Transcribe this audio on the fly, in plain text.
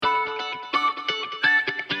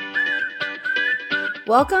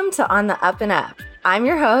Welcome to On the Up and Up. I'm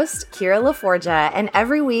your host, Kira LaForgia, and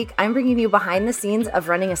every week I'm bringing you behind the scenes of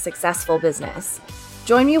running a successful business.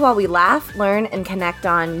 Join me while we laugh, learn, and connect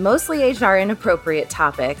on mostly HR inappropriate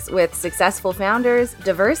topics with successful founders,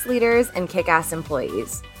 diverse leaders, and kick-ass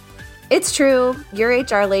employees. It's true, your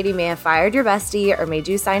HR lady may have fired your bestie or made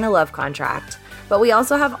you sign a love contract, but we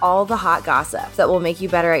also have all the hot gossip that will make you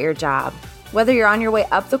better at your job. Whether you're on your way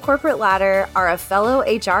up the corporate ladder, are a fellow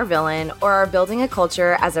HR villain, or are building a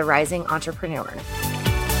culture as a rising entrepreneur.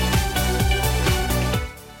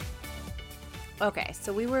 Okay,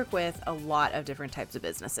 so we work with a lot of different types of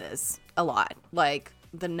businesses. A lot. Like,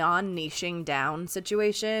 the non-niching down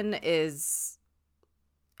situation is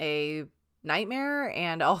a nightmare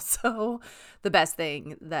and also the best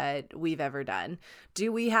thing that we've ever done.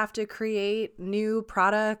 Do we have to create new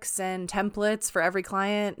products and templates for every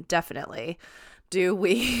client? Definitely. Do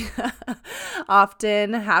we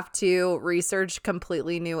often have to research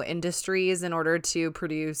completely new industries in order to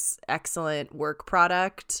produce excellent work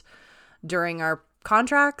product during our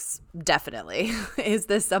contracts? Definitely. Is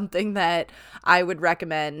this something that I would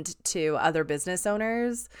recommend to other business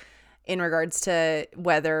owners in regards to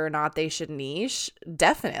whether or not they should niche?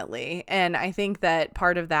 Definitely. And I think that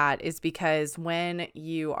part of that is because when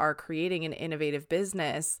you are creating an innovative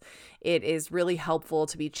business, it is really helpful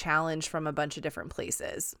to be challenged from a bunch of different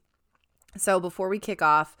places. So before we kick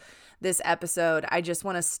off this episode, I just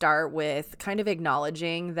want to start with kind of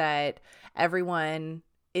acknowledging that everyone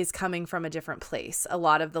is coming from a different place. A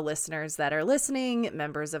lot of the listeners that are listening,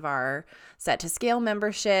 members of our Set to Scale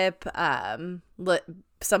membership,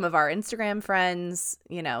 some of our Instagram friends,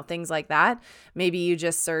 things like that. Maybe you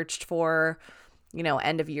just searched for,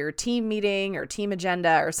 end of year team meeting or team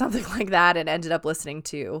agenda or something like that and ended up listening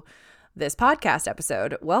to this podcast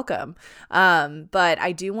episode. Welcome. But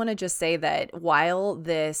I do want to just say that while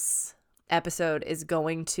this episode is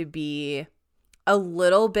going to be a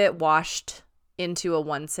little bit washed into a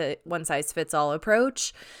one-size-fits-all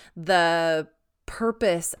approach, the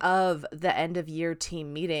purpose of the end of year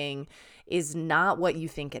team meeting is not what you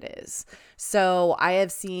think it is. So I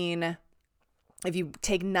have seen, if you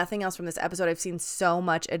take nothing else from this episode, I've seen so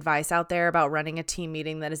much advice out there about running a team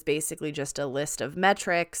meeting that is basically just a list of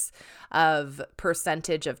metrics, of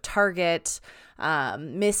percentage of target,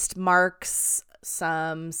 missed marks,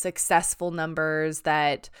 some successful numbers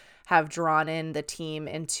that have drawn in the team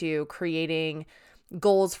into creating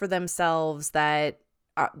goals for themselves that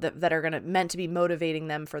are meant to be motivating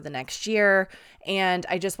them for the next year. And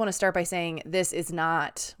I just want to start by saying this is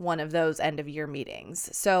not one of those end of year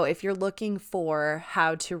meetings. So if you're looking for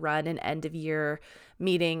how to run an end of year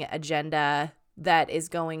meeting agenda that is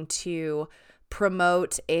going to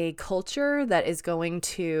promote a culture that is going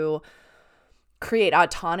to create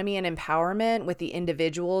autonomy and empowerment with the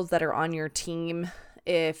individuals that are on your team,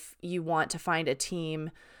 if you want to find a team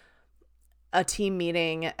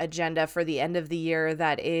meeting agenda for the end of the year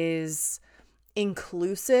that is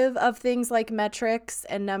inclusive of things like metrics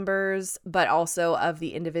and numbers, but also of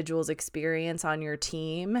the individual's experience on your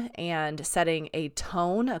team and setting a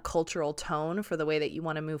tone, a cultural tone for the way that you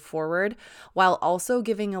want to move forward, while also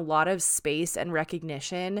giving a lot of space and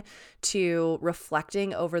recognition to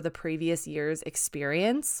reflecting over the previous year's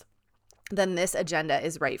experience, then this agenda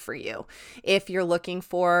is right for you. If you're looking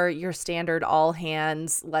for your standard all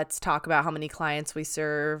hands, let's talk about how many clients we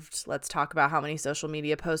served, let's talk about how many social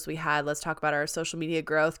media posts we had, let's talk about our social media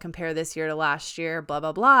growth, compare this year to last year, blah,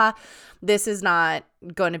 blah, blah, this is not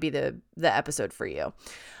going to be the episode for you.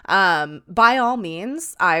 By all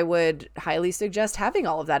means, I would highly suggest having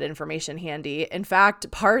all of that information handy. In fact,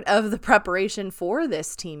 part of the preparation for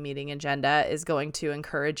this team meeting agenda is going to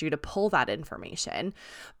encourage you to pull that information.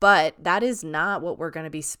 But that is not what we're going to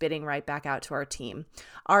be spitting right back out to our team.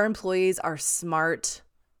 Our employees are smart,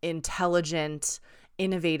 intelligent,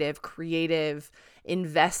 innovative, creative,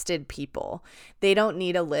 invested people. They don't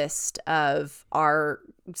need a list of our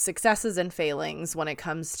successes and failings when it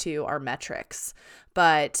comes to our metrics.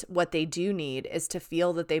 But what they do need is to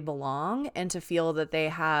feel that they belong and to feel that they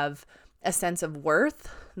have a sense of worth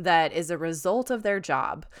that is a result of their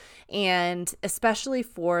job. And especially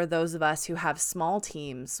for those of us who have small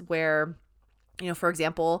teams where, for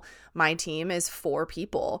example, my team is 4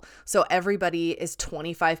 people. So everybody is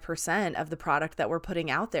 25% of the product that we're putting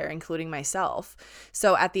out there, including myself.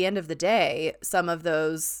 So at the end of the day, some of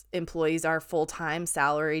those employees are full-time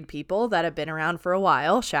salaried people that have been around for a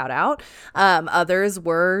while, shout out. Others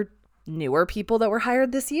were newer people that were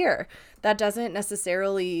hired this year. That doesn't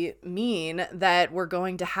necessarily mean that we're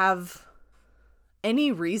going to have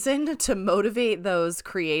any reason to motivate those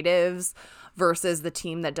creatives versus the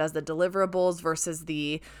team that does the deliverables versus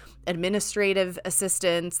the administrative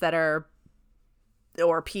assistants that are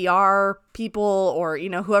or PR people or,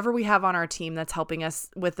 whoever we have on our team that's helping us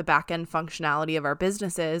with the back end functionality of our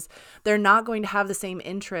businesses, they're not going to have the same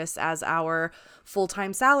interests as our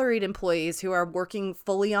full-time salaried employees who are working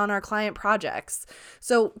fully on our client projects.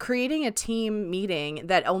 So creating a team meeting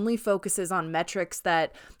that only focuses on metrics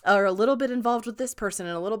that are a little bit involved with this person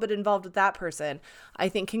and a little bit involved with that person, I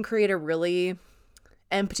think can create a really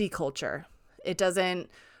empty culture. It doesn't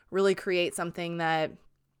really create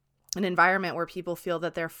an environment where people feel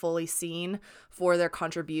that they're fully seen for their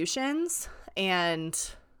contributions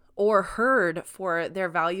or heard for their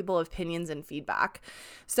valuable opinions and feedback.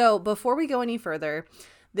 So before we go any further,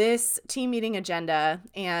 this team meeting agenda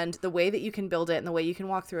and the way that you can build it and the way you can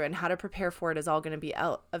walk through it and how to prepare for it is all going to be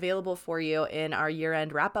available for you in our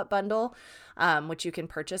year-end wrap-up bundle, which you can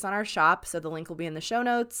purchase on our shop. So the link will be in the show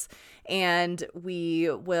notes. And we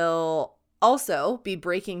will also be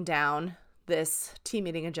breaking down this team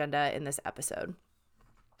meeting agenda in this episode.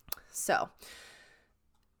 So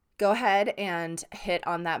go ahead and hit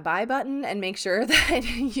on that buy button and make sure that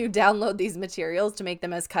you download these materials to make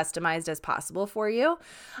them as customized as possible for you.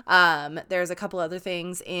 There's a couple other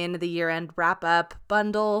things in the year-end wrap-up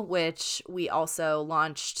bundle, which we also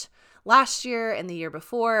launched last year and the year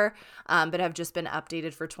before, but have just been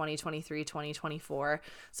updated for 2023, 2024,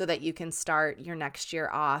 so that you can start your next year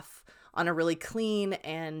off on a really clean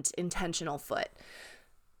and intentional foot.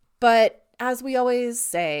 But as we always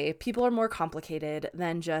say, people are more complicated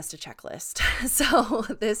than just a checklist. So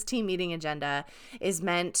this team meeting agenda is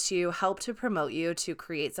meant to help to promote you to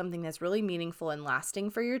create something that's really meaningful and lasting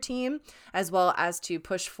for your team, as well as to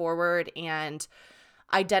push forward and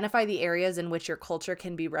identify the areas in which your culture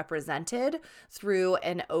can be represented through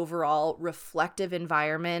an overall reflective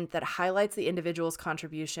environment that highlights the individual's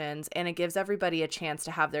contributions, and it gives everybody a chance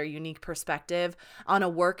to have their unique perspective on a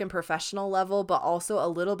work and professional level, but also a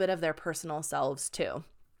little bit of their personal selves too.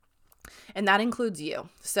 And that includes you.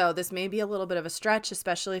 So this may be a little bit of a stretch,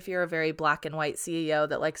 especially if you're a very black and white CEO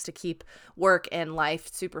that likes to keep work and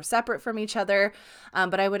life super separate from each other.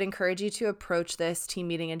 But I would encourage you to approach this team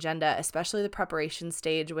meeting agenda, especially the preparation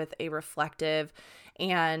stage, with a reflective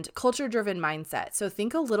and culture-driven mindset. So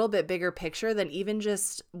think a little bit bigger picture than even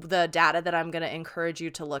just the data that I'm going to encourage you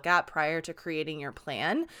to look at prior to creating your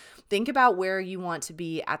plan. Think about where you want to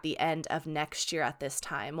be at the end of next year at this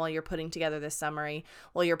time while you're putting together this summary,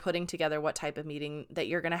 while you're putting together what type of meeting that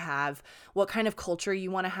you're going to have, what kind of culture you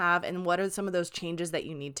want to have, and what are some of those changes that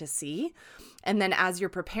you need to see. And then as you're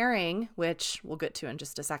preparing, which we'll get to in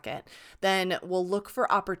just a second, then we'll look for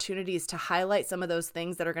opportunities to highlight some of those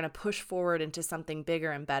things that are going to push forward into something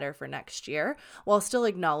bigger and better for next year, while still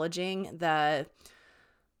acknowledging the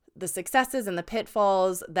successes and the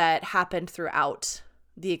pitfalls that happened throughout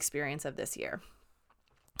the experience of this year.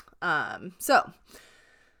 So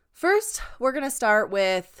first, we're going to start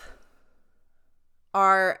with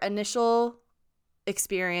our initial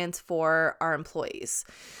experience for our employees.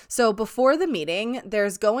 So before the meeting,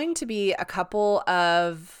 there's going to be a couple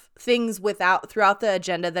of things throughout the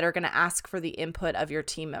agenda that are going to ask for the input of your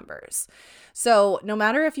team members. So no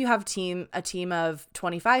matter if you have a team of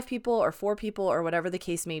 25 people or 4 people or whatever the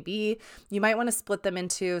case may be, you might want to split them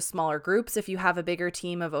into smaller groups if you have a bigger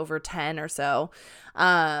team of over 10 or so.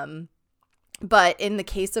 But in the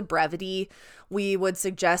case of brevity, we would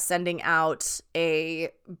suggest sending out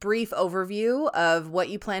a brief overview of what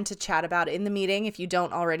you plan to chat about in the meeting if you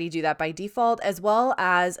don't already do that by default, as well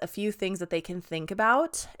as a few things that they can think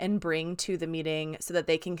about and bring to the meeting so that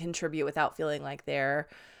they can contribute without feeling like they're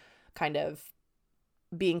kind of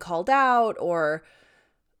being called out or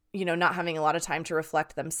not having a lot of time to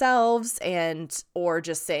reflect themselves or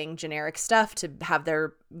just saying generic stuff to have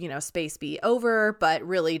their, space be over, but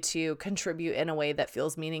really to contribute in a way that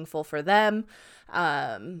feels meaningful for them,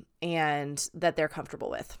 and that they're comfortable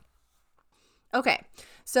with. Okay,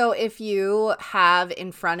 so if you have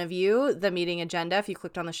in front of you the meeting agenda, if you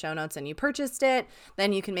clicked on the show notes and you purchased it,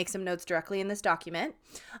 then you can make some notes directly in this document.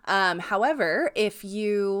 However, if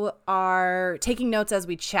you are taking notes as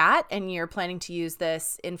we chat and you're planning to use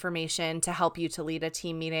this information to help you to lead a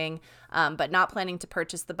team meeting, but not planning to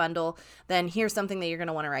purchase the bundle, then here's something that you're going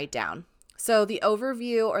to want to write down. So the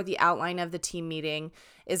overview or the outline of the team meeting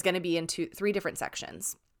is going to be in 3 different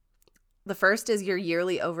sections. The first is your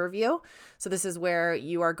yearly overview. So this is where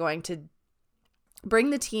you are going to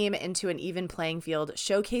Bring the team into an even playing field,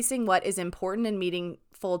 showcasing what is important and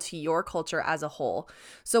meaningful to your culture as a whole.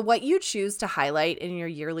 So what you choose to highlight in your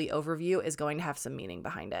yearly overview is going to have some meaning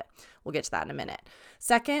behind it. We'll get to that in a minute.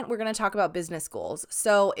 Second, we're going to talk about business goals.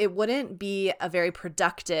 So it wouldn't be a very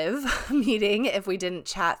productive meeting if we didn't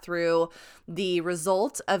chat through the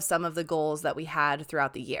result of some of the goals that we had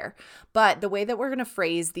throughout the year. But the way that we're going to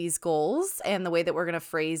phrase these goals and the way that we're going to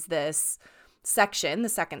phrase this section, the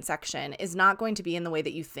second section, is not going to be in the way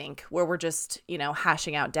that you think, where we're just,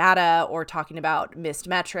 hashing out data or talking about missed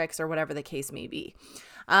metrics or whatever the case may be.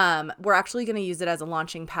 We're actually going to use it as a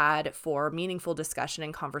launching pad for meaningful discussion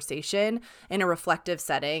and conversation in a reflective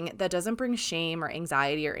setting that doesn't bring shame or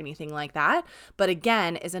anxiety or anything like that, but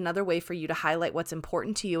again, is another way for you to highlight what's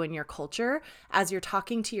important to you in your culture as you're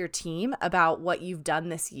talking to your team about what you've done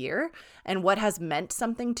this year and what has meant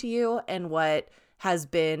something to you and what has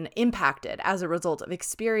been impacted as a result of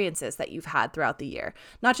experiences that you've had throughout the year,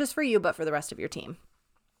 not just for you, but for the rest of your team.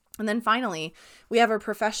 And then finally, we have our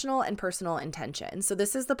professional and personal intention. So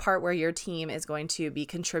this is the part where your team is going to be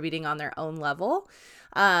contributing on their own level.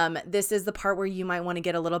 This is the part where you might want to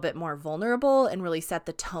get a little bit more vulnerable and really set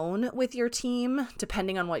the tone with your team,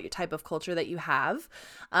 depending on what type of culture that you have.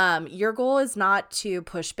 Your goal is not to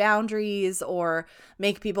push boundaries or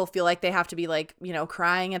make people feel like they have to be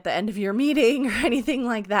crying at the end of your meeting or anything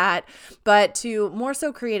like that, but to more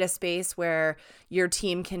so create a space where your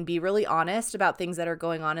team can be really honest about things that are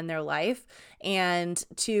going on in their life and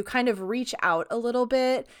to kind of reach out a little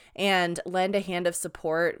bit and lend a hand of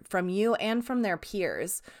support from you and from their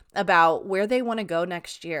peers about where they want to go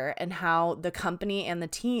next year and how the company and the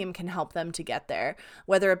team can help them to get there,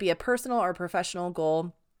 whether it be a personal or professional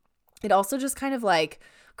goal. It also just kind of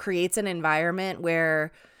creates an environment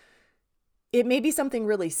where it may be something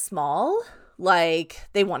really small, like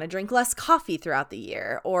they want to drink less coffee throughout the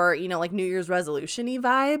year, or, New Year's resolution-y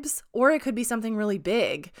vibes, or it could be something really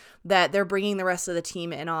big that they're bringing the rest of the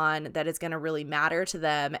team in on that is going to really matter to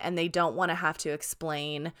them, and they don't want to have to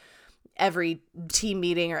explain every team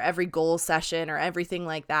meeting or every goal session or everything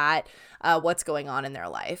like that, what's going on in their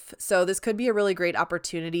life. So this could be a really great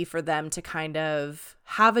opportunity for them to kind of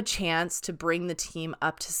have a chance to bring the team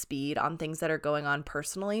up to speed on things that are going on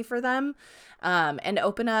personally for them, and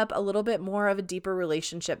open up a little bit more of a deeper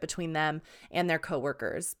relationship between them and their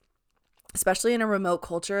coworkers. Especially in a remote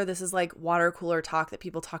culture, this is like water cooler talk that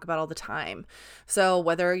people talk about all the time. So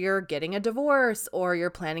whether you're getting a divorce or you're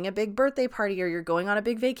planning a big birthday party or you're going on a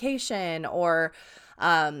big vacation or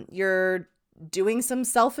you're doing some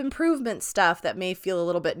self-improvement stuff that may feel a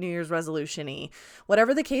little bit New Year's resolution-y,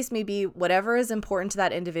 whatever the case may be, whatever is important to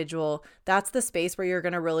that individual, that's the space where you're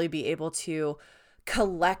going to really be able to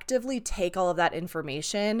collectively take all of that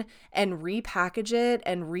information and repackage it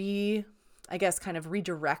and redirect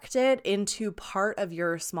it into part of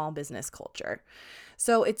your small business culture.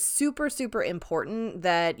 So it's super, super important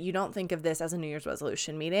that you don't think of this as a New Year's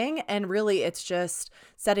resolution meeting. And really, it's just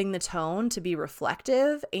setting the tone to be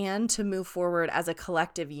reflective and to move forward as a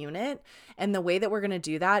collective unit. And the way that we're going to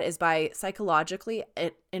do that is by psychologically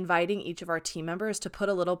inviting each of our team members to put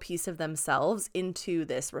a little piece of themselves into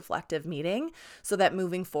this reflective meeting so that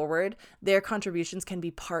moving forward, their contributions can be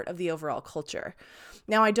part of the overall culture.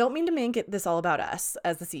 Now, I don't mean to make this all about us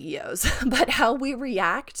as the CEOs, but how we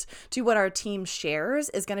react to what our team shares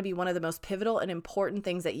is going to be one of the most pivotal and important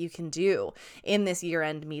things that you can do in this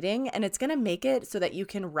year-end meeting. And it's going to make it so that you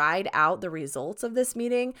can ride out the results of this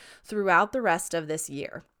meeting throughout the rest of this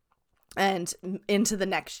year and into the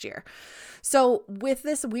next year. So with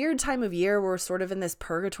this weird time of year, we're sort of in this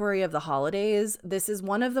purgatory of the holidays. This is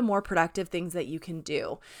one of the more productive things that you can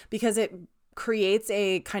do because it creates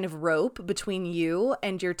a kind of rope between you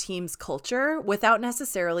and your team's culture without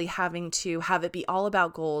necessarily having to have it be all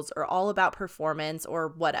about goals or all about performance or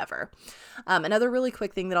whatever. Another really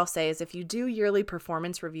quick thing that I'll say is if you do yearly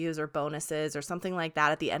performance reviews or bonuses or something like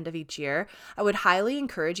that at the end of each year, I would highly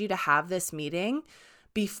encourage you to have this meeting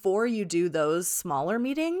before you do those smaller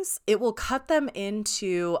meetings. It will cut them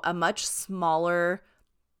into a much smaller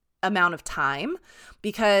amount of time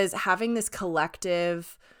because having this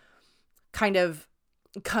collective kind of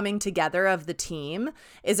coming together of the team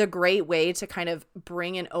is a great way to kind of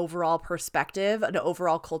bring an overall perspective, an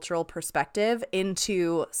overall cultural perspective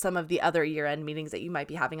into some of the other year-end meetings that you might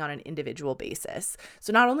be having on an individual basis.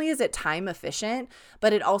 So not only is it time efficient,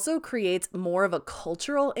 but it also creates more of a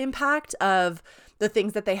cultural impact of the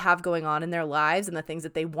things that they have going on in their lives and the things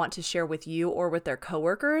that they want to share with you or with their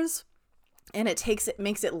coworkers. And it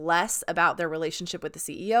makes it less about their relationship with the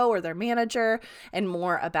CEO or their manager and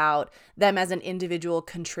more about them as an individual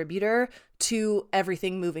contributor to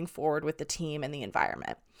everything moving forward with the team and the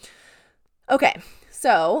environment. Okay,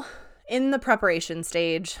 so in the preparation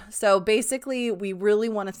stage, so basically we really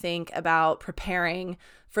want to think about preparing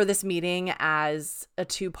for this meeting as a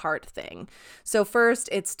two-part thing. So first,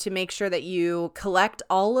 it's to make sure that you collect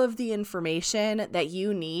all of the information that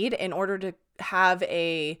you need in order to have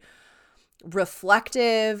a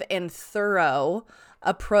reflective and thorough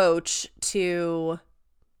approach to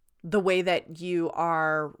the way that you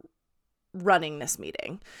are running this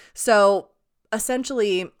meeting. So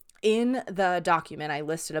essentially, in the document, I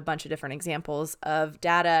listed a bunch of different examples of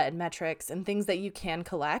data and metrics and things that you can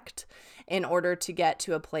collect in order to get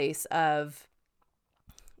to a place of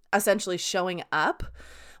essentially showing up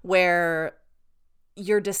where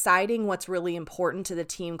you're deciding what's really important to the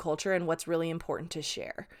team culture and what's really important to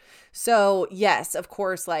share. So yes, of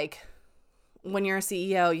course, like when you're a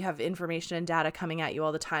CEO, you have information and data coming at you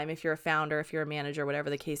all the time. If you're a founder, if you're a manager,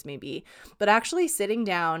 whatever the case may be, but actually sitting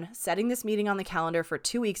down, setting this meeting on the calendar for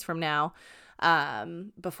 2 weeks from now,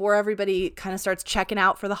 before everybody kind of starts checking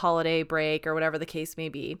out for the holiday break or whatever the case may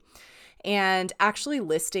be, and actually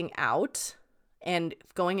listing out and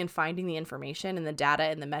going and finding the information and the data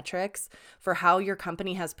and the metrics for how your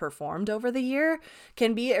company has performed over the year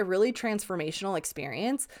can be a really transformational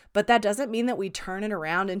experience. But that doesn't mean that we turn it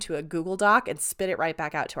around into a Google Doc and spit it right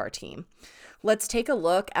back out to our team. Let's take a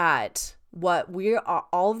look at what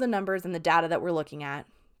all of the numbers and the data that we're looking at.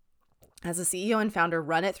 As a CEO and founder,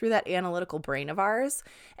 run it through that analytical brain of ours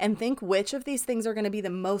and think which of these things are going to be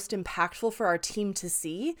the most impactful for our team to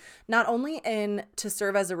see, not only in to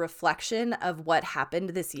serve as a reflection of what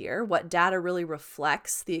happened this year, what data really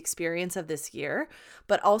reflects the experience of this year,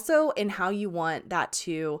 but also in how you want that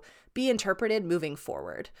to be interpreted moving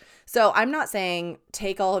forward. So I'm not saying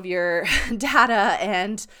take all of your data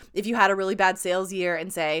and if you had a really bad sales year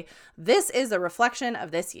and say, this is a reflection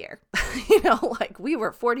of this year. Like we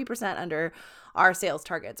were 40% under our sales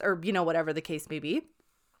targets or, whatever the case may be.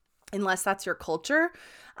 Unless that's your culture,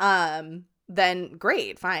 then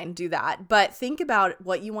great, fine, do that. But think about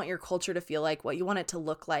what you want your culture to feel like, what you want it to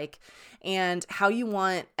look like, and how you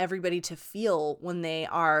want everybody to feel when they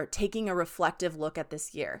are taking a reflective look at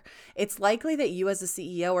this year. It's likely that you as a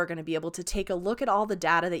CEO are going to be able to take a look at all the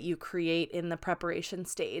data that you create in the preparation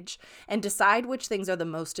stage and decide which things are the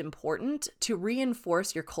most important to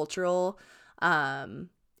reinforce your cultural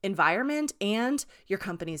environment and your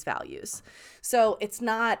company's values. So it's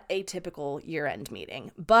not a typical year-end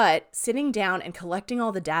meeting, but sitting down and collecting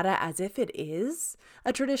all the data as if it is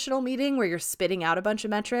a traditional meeting where you're spitting out a bunch of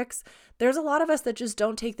metrics, there's a lot of us that just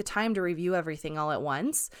don't take the time to review everything all at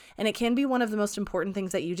once, and it can be one of the most important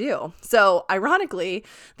things that you do. So ironically,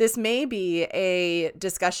 this may be a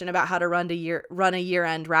discussion about how to run a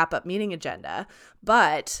year-end wrap-up meeting agenda,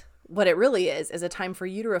 but what it really is a time for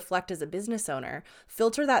you to reflect as a business owner,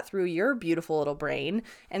 filter that through your beautiful little brain,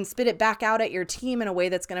 and spit it back out at your team in a way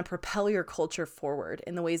that's going to propel your culture forward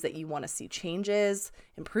in the ways that you want to see changes,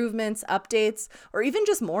 improvements, updates, or even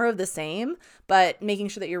just more of the same, but making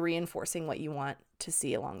sure that you're reinforcing what you want to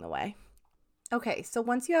see along the way. Okay, so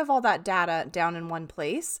once you have all that data down in one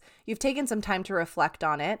place, you've taken some time to reflect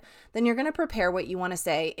on it, then you're going to prepare what you want to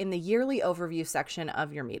say in the yearly overview section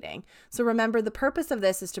of your meeting. So remember, the purpose of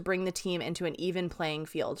this is to bring the team into an even playing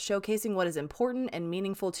field, showcasing what is important and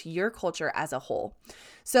meaningful to your culture as a whole.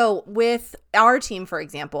 So with our team, for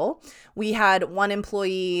example, we had one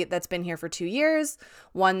employee that's been here for 2 years,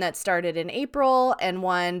 one that started in April, and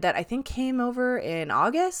one that I think came over in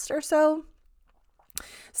August or so.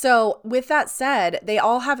 So with that said, they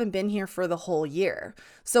all haven't been here for the whole year.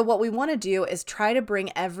 So what we want to do is try to bring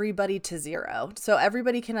everybody to zero. So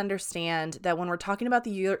everybody can understand that when we're talking about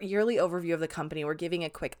the yearly overview of the company, we're giving a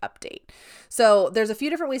quick update. So there's a few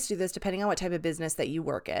different ways to do this depending on what type of business that you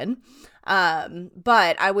work in.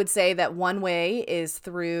 But I would say that one way is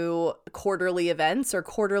through quarterly events or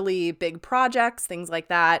quarterly big projects, things like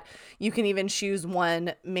that. You can even choose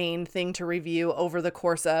one main thing to review over the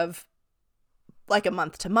course of like a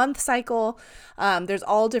month-to-month cycle. There's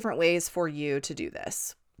all different ways for you to do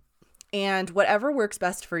this. And whatever works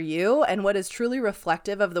best for you and what is truly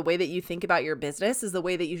reflective of the way that you think about your business is the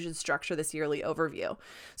way that you should structure this yearly overview.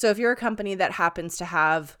 So if you're a company that happens to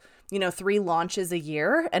have 3 launches a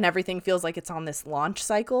year and everything feels like it's on this launch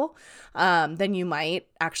cycle, then you might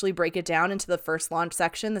actually break it down into the first launch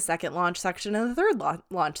section, the second launch section, and the third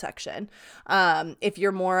launch section. If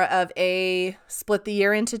you're more of a split the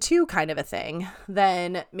year into 2 kind of a thing,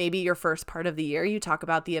 then maybe your first part of the year, you talk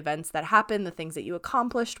about the events that happened, the things that you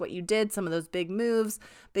accomplished, what you did, some of those big moves,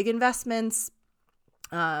 big investments.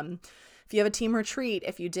 If you have a team retreat,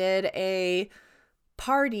 if you did a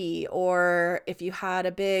party, or if you had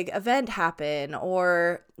a big event happen,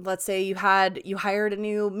 or let's say you hired a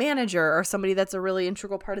new manager or somebody that's a really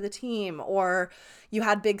integral part of the team, or you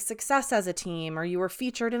had big success as a team, or you were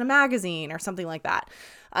featured in a magazine or something like that.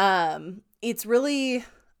 It's really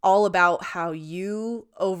all about how you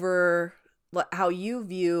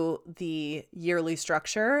view the yearly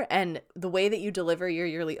structure, and the way that you deliver your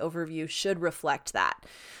yearly overview should reflect that.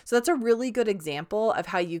 So that's a really good example of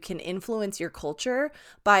how you can influence your culture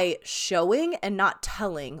by showing and not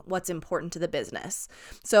telling what's important to the business.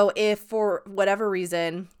 So if for whatever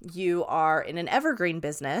reason you are in an evergreen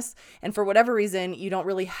business, and for whatever reason you don't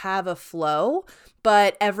really have a flow,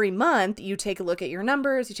 but every month you take a look at your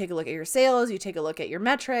numbers, you take a look at your sales, you take a look at your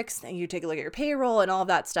metrics, and you take a look at your payroll and all of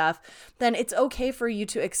that stuff, then it's okay for you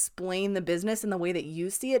to explain the business in the way that you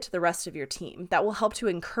see it to the rest of your team. That will help to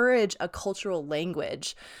encourage a cultural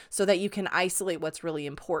language so that you can isolate what's really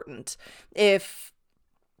important. If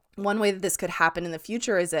one way that this could happen in the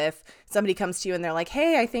future is if somebody comes to you and they're like,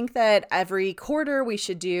 hey, I think that every quarter we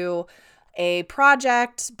should do a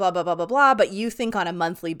project, blah, blah, blah, blah, blah, but you think on a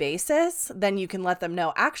monthly basis, then you can let them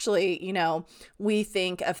know, actually, we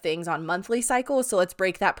think of things on monthly cycles. So let's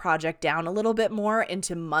break that project down a little bit more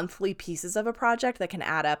into monthly pieces of a project that can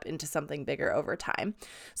add up into something bigger over time.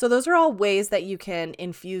 So those are all ways that you can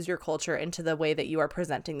infuse your culture into the way that you are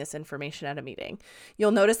presenting this information at a meeting.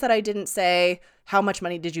 You'll notice that I didn't say, how much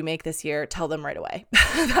money did you make this year? Tell them right away.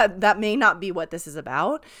 That may not be what this is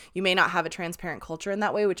about. You may not have a transparent culture in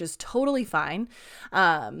that way, which is totally fine.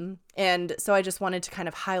 And so I just wanted to kind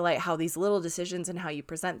of highlight how these little decisions and how you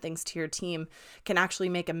present things to your team can actually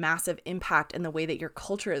make a massive impact in the way that your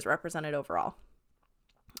culture is represented overall.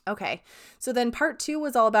 Okay, so then part 2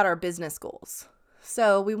 was all about our business goals.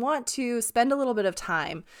 So we want to spend a little bit of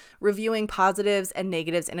time reviewing positives and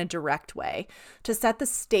negatives in a direct way to set the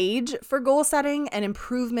stage for goal setting and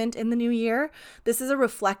improvement in the new year. This is a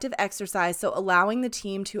reflective exercise, so allowing the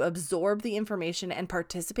team to absorb the information and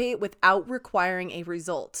participate without requiring a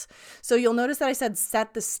result. So you'll notice that I said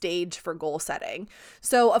set the stage for goal setting.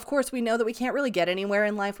 So of course we know that we can't really get anywhere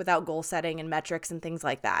in life without goal setting and metrics and things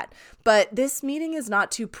like that. But this meeting is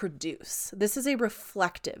not to produce. This is a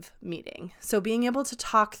reflective meeting. So being able to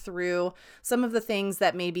talk through some of the things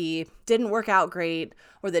that maybe didn't work out great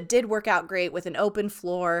or that did work out great with an open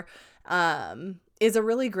floor is a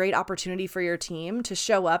really great opportunity for your team to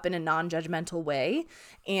show up in a non-judgmental way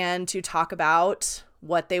and to talk about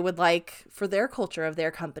what they would like for their culture of their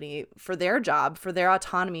company, for their job, for their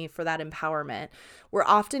autonomy, for that empowerment. We're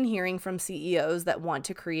often hearing from CEOs that want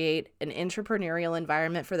to create an entrepreneurial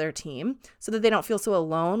environment for their team so that they don't feel so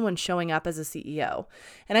alone when showing up as a CEO.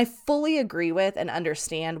 And I fully agree with and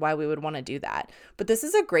understand why we would want to do that. But this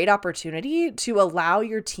is a great opportunity to allow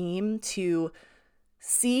your team to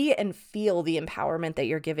see and feel the empowerment that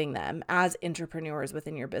you're giving them as entrepreneurs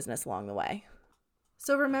within your business along the way.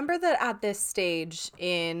 So remember that at this stage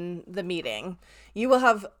in the meeting, you will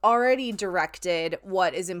have already directed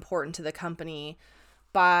what is important to the company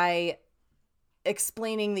by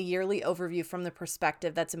explaining the yearly overview from the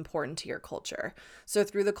perspective that's important to your culture. So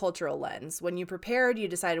through the cultural lens, when you prepared, you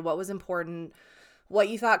decided what was important, what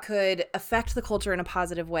you thought could affect the culture in a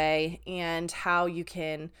positive way, and how you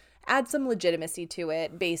can add some legitimacy to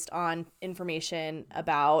it based on information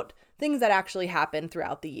about things that actually happened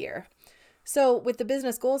throughout the year. So with the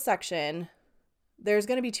business goals section, there's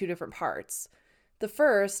going to be 2 different parts. The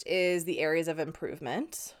first is the areas of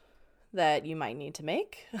improvement that you might need to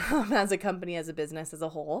make as a company, as a business, as a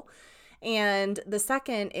whole. And the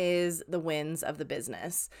second is the wins of the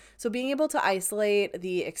business. So being able to isolate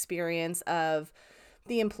the experience of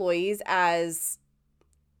the employees as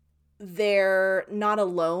they're not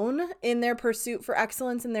alone in their pursuit for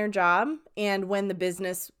excellence in their job. And when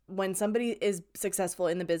somebody is successful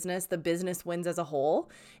in the business wins as a whole.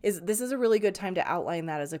 This is a really good time to outline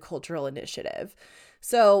that as a cultural initiative.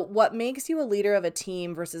 So what makes you a leader of a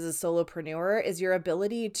team versus a solopreneur is your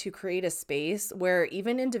ability to create a space where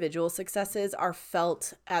even individual successes are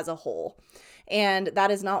felt as a whole. And that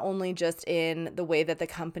is not only just in the way that the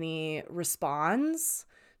company responds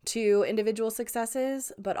to individual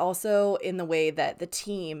successes, but also in the way that the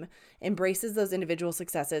team embraces those individual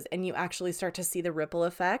successes, and you actually start to see the ripple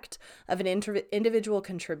effect of an individual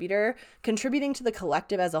contributor contributing to the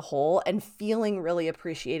collective as a whole and feeling really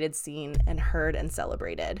appreciated, seen, and heard and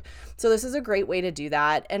celebrated. So this is a great way to do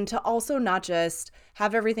that, and to also not just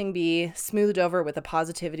have everything be smoothed over with a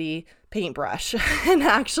positivity paintbrush and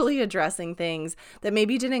actually addressing things that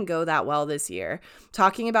maybe didn't go that well this year.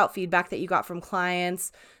 Talking about feedback that you got from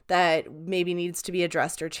clients that maybe needs to be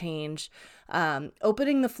addressed or changed.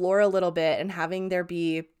 Opening the floor a little bit and having there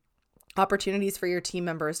be opportunities for your team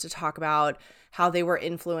members to talk about how they were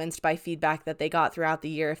influenced by feedback that they got throughout the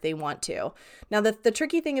year if they want to. Now, the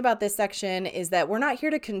tricky thing about this section is that we're not here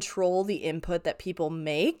to control the input that people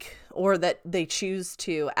make or that they choose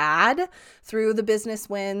to add through the business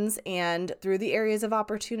wins and through the areas of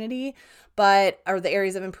opportunity, or the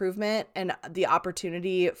areas of improvement and the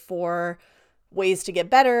opportunity for ways to get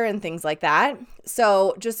better and things like that.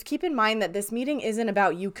 So just keep in mind that this meeting isn't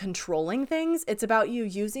about you controlling things. It's about you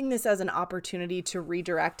using this as an opportunity to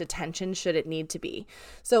redirect attention should it need to be.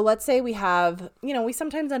 So let's say we have, we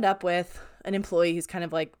sometimes end up with an employee who's kind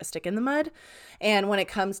of like a stick in the mud. And when it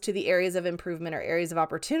comes to the areas of improvement or areas of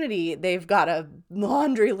opportunity, they've got a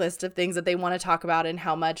laundry list of things that they want to talk about and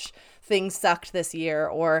how much things sucked this year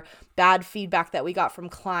or bad feedback that we got from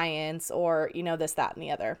clients or, this, that, and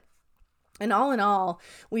the other. And all in all,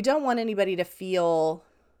 we don't want anybody to feel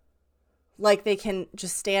like they can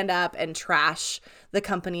just stand up and trash the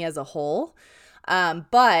company as a whole.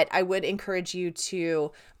 But I would encourage you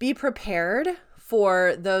to be prepared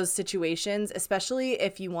for those situations, especially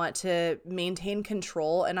if you want to maintain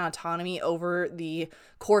control and autonomy over the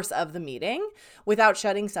course of the meeting without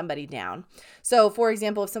shutting somebody down. So for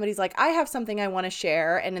example, if somebody's like, I have something I want to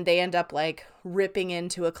share, and then they end up like ripping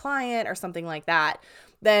into a client or something like that,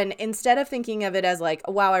 then instead of thinking of it as like,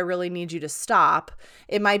 wow, I really need you to stop,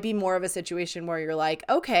 it might be more of a situation where you're like,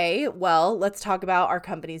 okay, well, let's talk about our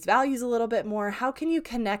company's values a little bit more. How can you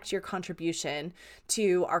connect your contribution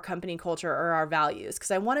to our company culture or our values?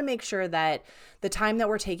 Because I want to make sure that the time that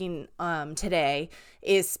we're taking today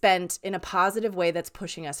is spent in a positive way that's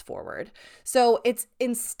pushing us forward. So it's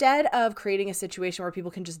instead of creating a situation where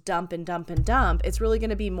people can just dump and dump and dump, it's really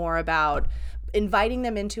going to be more about inviting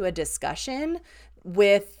them into a discussion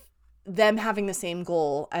with them having the same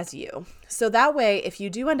goal as you. So that way, if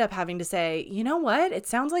you do end up having to say, you know what, it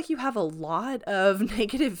sounds like you have a lot of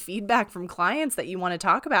negative feedback from clients that you want to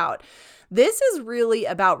talk about. This is really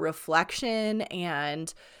about reflection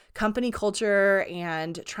and company culture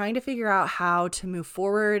and trying to figure out how to move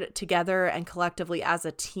forward together and collectively as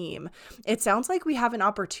a team. It sounds like we have an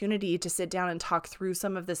opportunity to sit down and talk through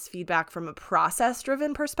some of this feedback from a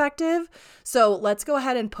process-driven perspective. So let's go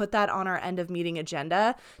ahead and put that on our end of meeting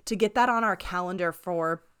agenda to get that on our calendar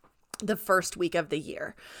for the first week of the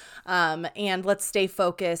year. And let's stay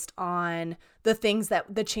focused on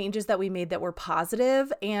the changes that we made that were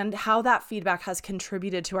positive and how that feedback has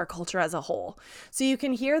contributed to our culture as a whole. So you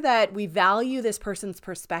can hear that we value this person's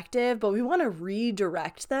perspective, but we want to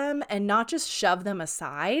redirect them and not just shove them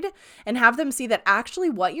aside and have them see that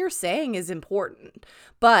actually what you're saying is important,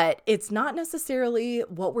 but it's not necessarily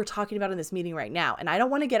what we're talking about in this meeting right now. And I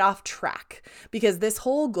don't want to get off track because this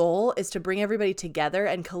whole goal is to bring everybody together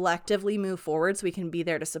and collectively move forward so we can be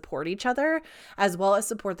there to support each other as well as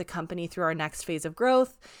support the company through our next phase of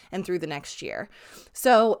growth and through the next year.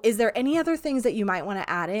 So is there any other things that you might want to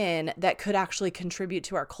add in that could actually contribute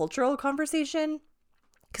to our cultural conversation?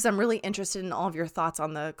 Because I'm really interested in all of your thoughts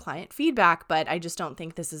on the client feedback, but I just don't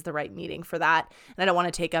think this is the right meeting for that. And I don't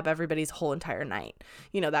want to take up everybody's whole entire night,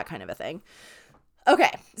 that kind of a thing.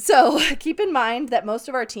 Okay, so keep in mind that most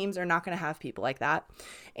of our teams are not going to have people like that.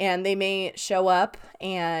 And they may show up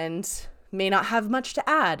and may not have much to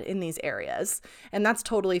add in these areas. And that's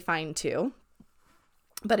totally fine too.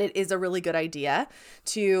 But it is a really good idea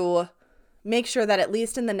to make sure that at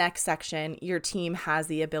least in the next section, your team has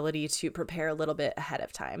the ability to prepare a little bit ahead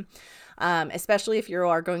of time, especially if you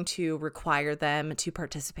are going to require them to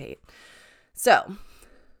participate. So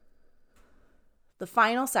the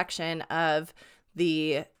final section of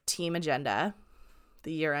the team agenda,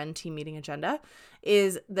 the year-end team meeting agenda,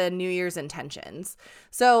 is the New Year's intentions.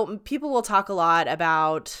 So people will talk a lot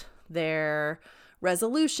about their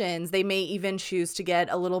resolutions. They may even choose to get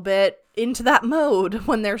a little bit into that mode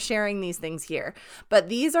when they're sharing these things here. But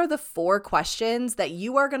these are the 4 questions that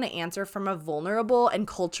you are going to answer from a vulnerable and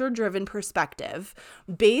culture-driven perspective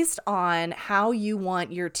based on how you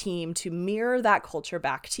want your team to mirror that culture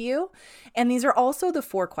back to you. And these are also the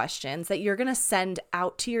 4 questions that you're going to send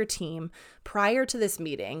out to your team prior to this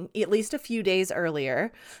meeting, at least a few days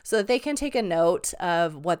earlier, so that they can take a note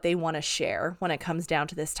of what they want to share when it comes down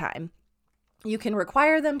to this time. You can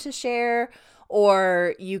require them to share,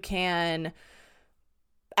 or you can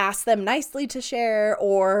ask them nicely to share,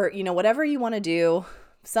 or, whatever you want to do.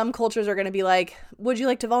 Some cultures are going to be like, would you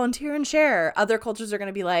like to volunteer and share? Other cultures are going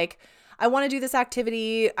to be like, I want to do this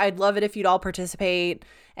activity. I'd love it if you'd all participate.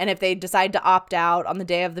 And if they decide to opt out on the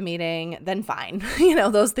day of the meeting, then fine.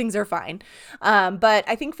 Those things are fine. But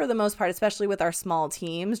I think for the most part, especially with our small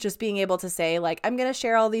teams, just being able to say, like, I'm going to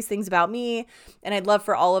share all these things about me. And I'd love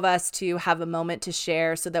for all of us to have a moment to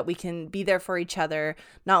share so that we can be there for each other,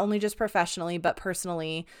 not only just professionally, but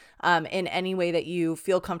personally, in any way that you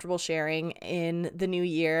feel comfortable sharing in the new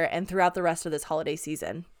year and throughout the rest of this holiday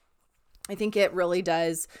season. I think it really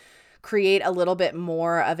does create a little bit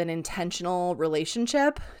more of an intentional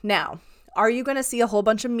relationship. Now, are you going to see a whole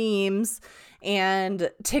bunch of memes and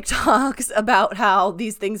TikToks about how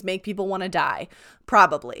these things make people want to die?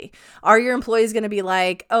 Probably. Are your employees going to be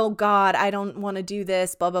like, oh God, I don't want to do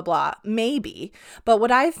this, blah, blah, blah? Maybe. But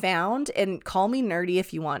what I've found, and call me nerdy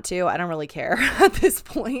if you want to, I don't really care at this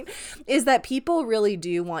point, is that people really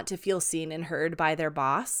do want to feel seen and heard by their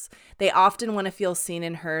boss. They often want to feel seen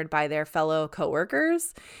and heard by their fellow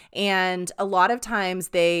coworkers. And a lot of times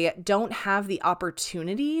they don't have the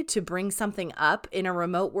opportunity to bring something up in a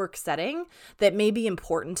remote work setting that may be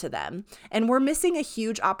important to them. And we're missing a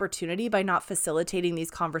huge opportunity by not facilitating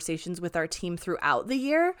these conversations with our team throughout the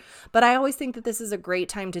year. But I always think that this is a great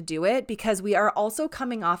time to do it because we are also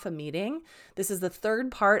coming off a meeting. This is the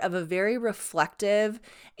third part of a very reflective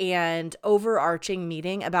and overarching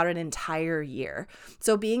meeting about an entire year.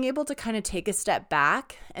 So being able to kind of take a step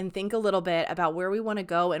back and think a little bit about where we want to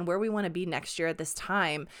go and where we want to be next year at this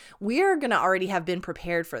time, we are going to already have been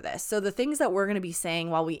prepared for this. So the things that we're going to be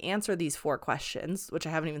saying while we answer these 4 questions, which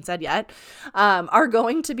I haven't even said yet, are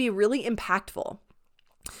going to be really impactful.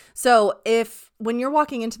 So when you're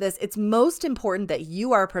walking into this, it's most important that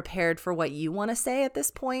you are prepared for what you want to say at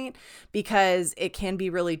this point, because it can be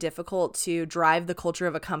really difficult to drive the culture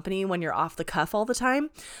of a company when you're off the cuff all the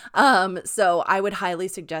time. So I would highly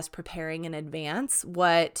suggest preparing in advance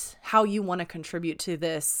how you want to contribute to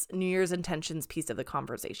this New Year's intentions piece of the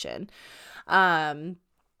conversation.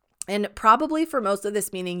 And probably for most of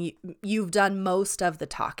this meeting, you've done most of the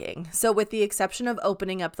talking. So with the exception of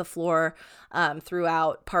opening up the floor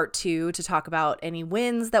throughout part 2 to talk about any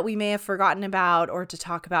wins that we may have forgotten about, or to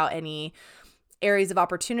talk about any areas of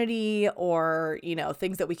opportunity or,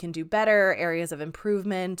 things that we can do better, areas of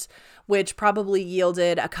improvement, which probably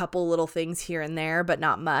yielded a couple little things here and there, but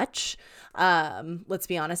not much. Let's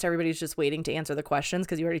be honest, everybody's just waiting to answer the questions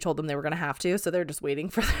because you already told them they were going to have to, so they're just waiting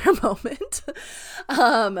for their moment.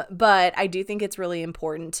 But I do think it's really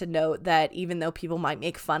important to note that even though people might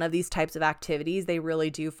make fun of these types of activities, they really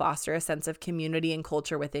do foster a sense of community and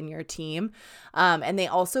culture within your team. And they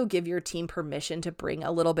also give your team permission to bring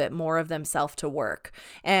a little bit more of themselves to work.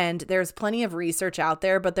 And there's plenty of research out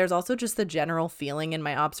there, but there's also just the general feeling in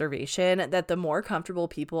my observation that the more comfortable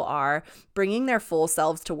people are bringing their full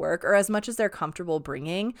selves to work, or as much as they're comfortable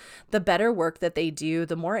bringing, the better work that they do,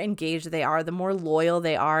 the more engaged they are, the more loyal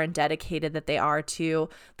they are and dedicated that they are to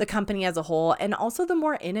the company as a whole, and also the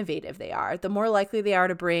more innovative they are, the more likely they are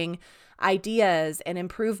to bring ideas and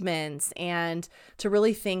improvements and to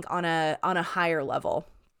really think on a higher level.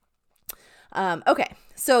 Okay,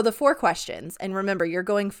 so the 4 questions, and remember, you're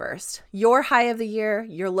going first. Your high of the year,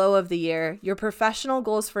 your low of the year, your professional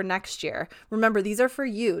goals for next year. Remember, these are for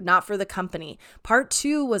you, not for the company. Part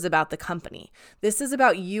 2 was about the company. This is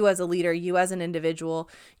about you as a leader, you as an individual,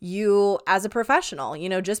 you as a professional.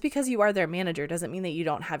 Just because you are their manager doesn't mean that you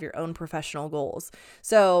don't have your own professional goals.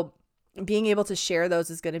 So being able to share those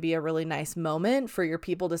is going to be a really nice moment for your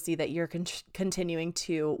people to see that you're continuing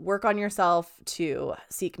to work on yourself, to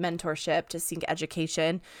seek mentorship, to seek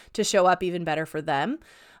education, to show up even better for them,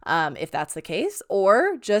 if that's the case,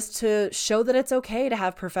 or just to show that it's okay to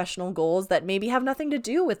have professional goals that maybe have nothing to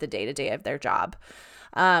do with the day-to-day of their job.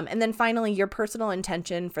 And then finally, your personal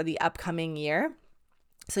intention for the upcoming year.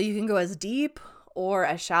 So you can go as deep or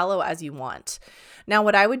as shallow as you want. Now,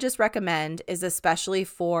 what I would just recommend is, especially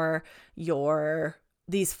for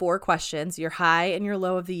these 4 questions, your high and your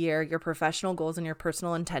low of the year, your professional goals and your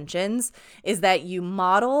personal intentions, is that you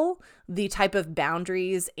model the type of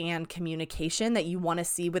boundaries and communication that you want to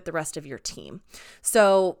see with the rest of your team.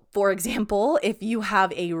 So, for example, if you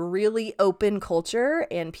have a really open culture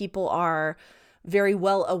and people are very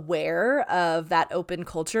well aware of that open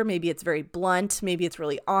culture, maybe it's very blunt, maybe it's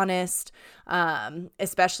really honest,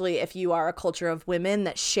 especially if you are a culture of women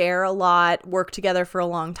that share a lot, work together for a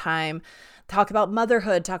long time, talk about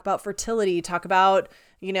motherhood, talk about fertility, talk about,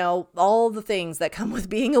 all the things that come with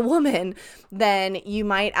being a woman, then you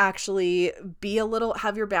might actually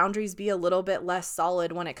have your boundaries be a little bit less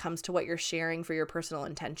solid when it comes to what you're sharing for your personal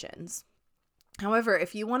intentions. However,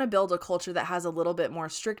 if you want to build a culture that has a little bit more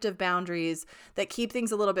restrictive boundaries, that keep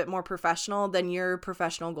things a little bit more professional, then your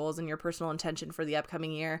professional goals and your personal intention for the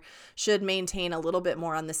upcoming year should maintain a little bit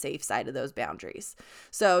more on the safe side of those boundaries.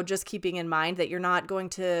 So just keeping in mind that you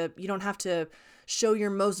don't have to show your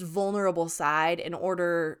most vulnerable side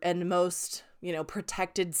and most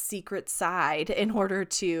protected secret side in order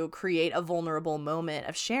to create a vulnerable moment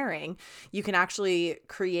of sharing. You can actually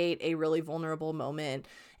create a really vulnerable moment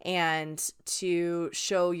and to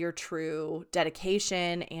show your true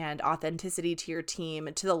dedication and authenticity to your team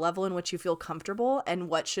to the level in which you feel comfortable and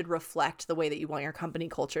what should reflect the way that you want your company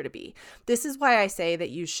culture to be. This is why I say that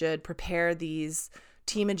you should prepare these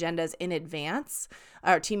team agendas in advance,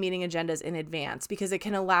 or team meeting agendas in advance, because it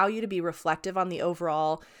can allow you to be reflective on the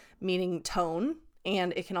overall meeting tone.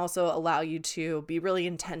 And it can also allow you to be really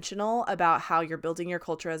intentional about how you're building your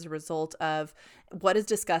culture as a result of what is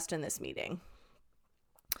discussed in this meeting.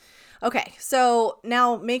 Okay, so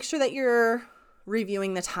now make sure that you're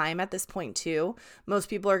reviewing the time at this point too. Most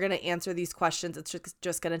people are going to answer these questions. It's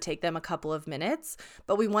just going to take them a couple of minutes,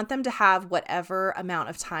 but we want them to have whatever amount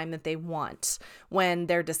of time that they want when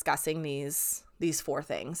they're discussing these 4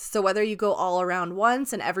 things. So whether you go all around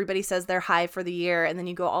once and everybody says they're high for the year, and then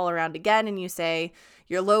you go all around again and you say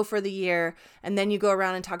you're low for the year, and then you go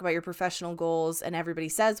around and talk about your professional goals and everybody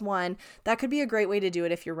says one, that could be a great way to do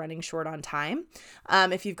it if you're running short on time.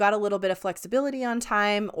 If you've got a little bit of flexibility on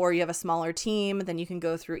time, or you have a smaller team, then you can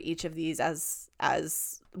go through each of these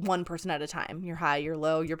as one person at a time: your high, your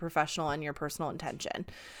low, your professional, and your personal intention.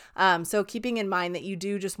 So keeping in mind that you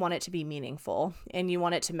do just want it to be meaningful and you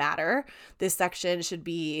want it to matter. This section should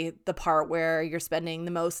be the part where you're spending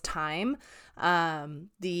the most time.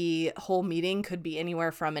 The whole meeting could be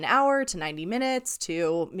anywhere from an hour to 90 minutes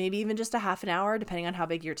to maybe even just a half an hour, depending on how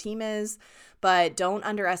big your team is. But don't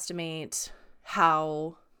underestimate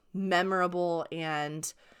how memorable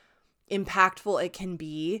and impactful it can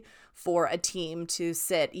be for a team to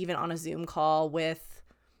sit even on a Zoom call with,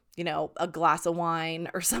 a glass of wine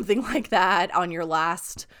or something like that on your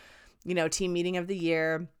last, team meeting of the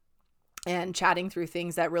year, and chatting through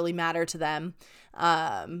things that really matter to them,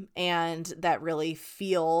 and that really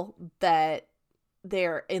feel that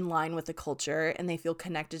they're in line with the culture and they feel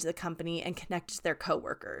connected to the company and connected to their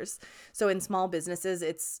coworkers. So in small businesses,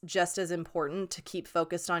 it's just as important to keep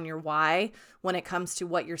focused on your why when it comes to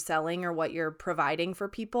what you're selling or what you're providing for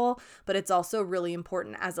people. But it's also really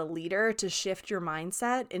important as a leader to shift your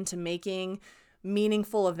mindset into making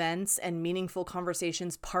meaningful events and meaningful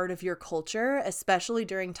conversations part of your culture, especially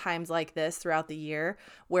during times like this throughout the year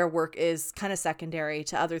where work is kind of secondary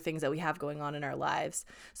to other things that we have going on in our lives.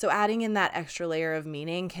 So adding in that extra layer of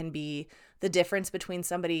meaning can be the difference between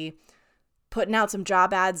somebody putting out some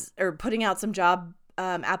job ads or putting out some job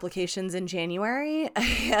applications in January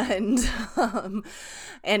and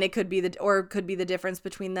it could be the difference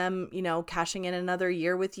between them, cashing in another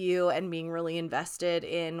year with you and being really invested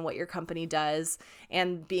in what your company does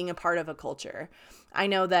and being a part of a culture. I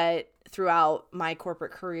know that throughout my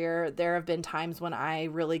corporate career, there have been times when I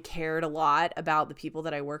really cared a lot about the people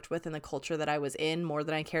that I worked with and the culture that I was in more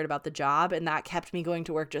than I cared about the job. And that kept me going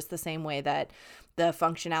to work just the same way that the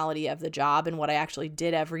functionality of the job and what I actually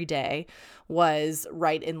did every day was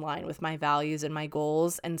right in line with my values and my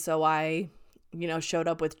goals. And so I, showed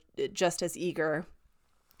up with just as eager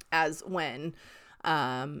as when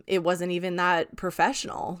it wasn't even that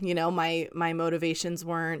professional. My motivations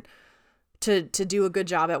weren't to do a good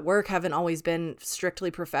job at work, haven't always been strictly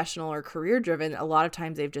professional or career driven. A lot of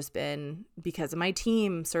times they've just been because of my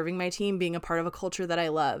team, serving my team, being a part of a culture that I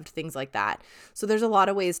loved, things like that. So there's a lot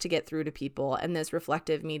of ways to get through to people, and this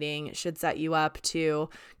reflective meeting should set you up to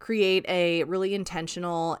create a really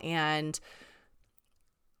intentional and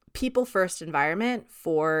people first environment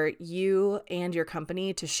for you and your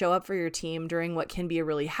company to show up for your team during what can be a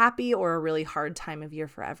really happy or a really hard time of year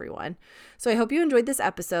for everyone. So I hope you enjoyed this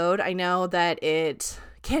episode. I know that it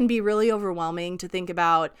can be really overwhelming to think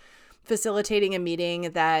about facilitating a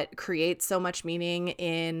meeting that creates so much meaning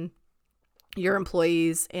in your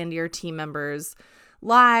employees and your team members'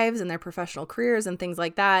 lives and their professional careers and things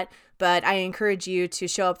like that. But I encourage you to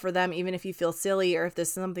show up for them, even if you feel silly or if this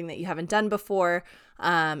is something that you haven't done before,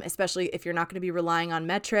 especially if you're not going to be relying on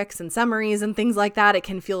metrics and summaries and things like that. It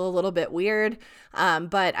can feel a little bit weird,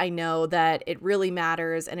 but I know that it really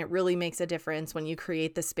matters and it really makes a difference when you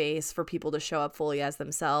create the space for people to show up fully as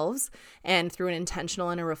themselves and through an intentional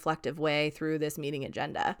and a reflective way through this meeting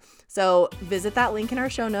agenda. So visit that link in our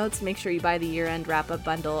show notes. Make sure you buy the year-end wrap-up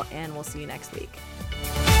bundle, and we'll see you next week.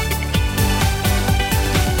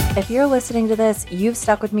 If you're listening to this, you've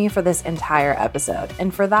stuck with me for this entire episode,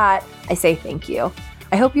 and for that, I say thank you.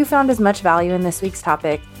 I hope you found as much value in this week's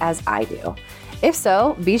topic as I do. If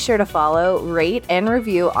so, be sure to follow, rate, and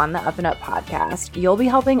review on the Up and Up podcast. You'll be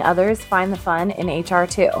helping others find the fun in HR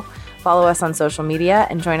too. Follow us on social media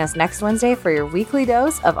and join us next Wednesday for your weekly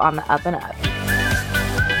dose of On the Up and Up.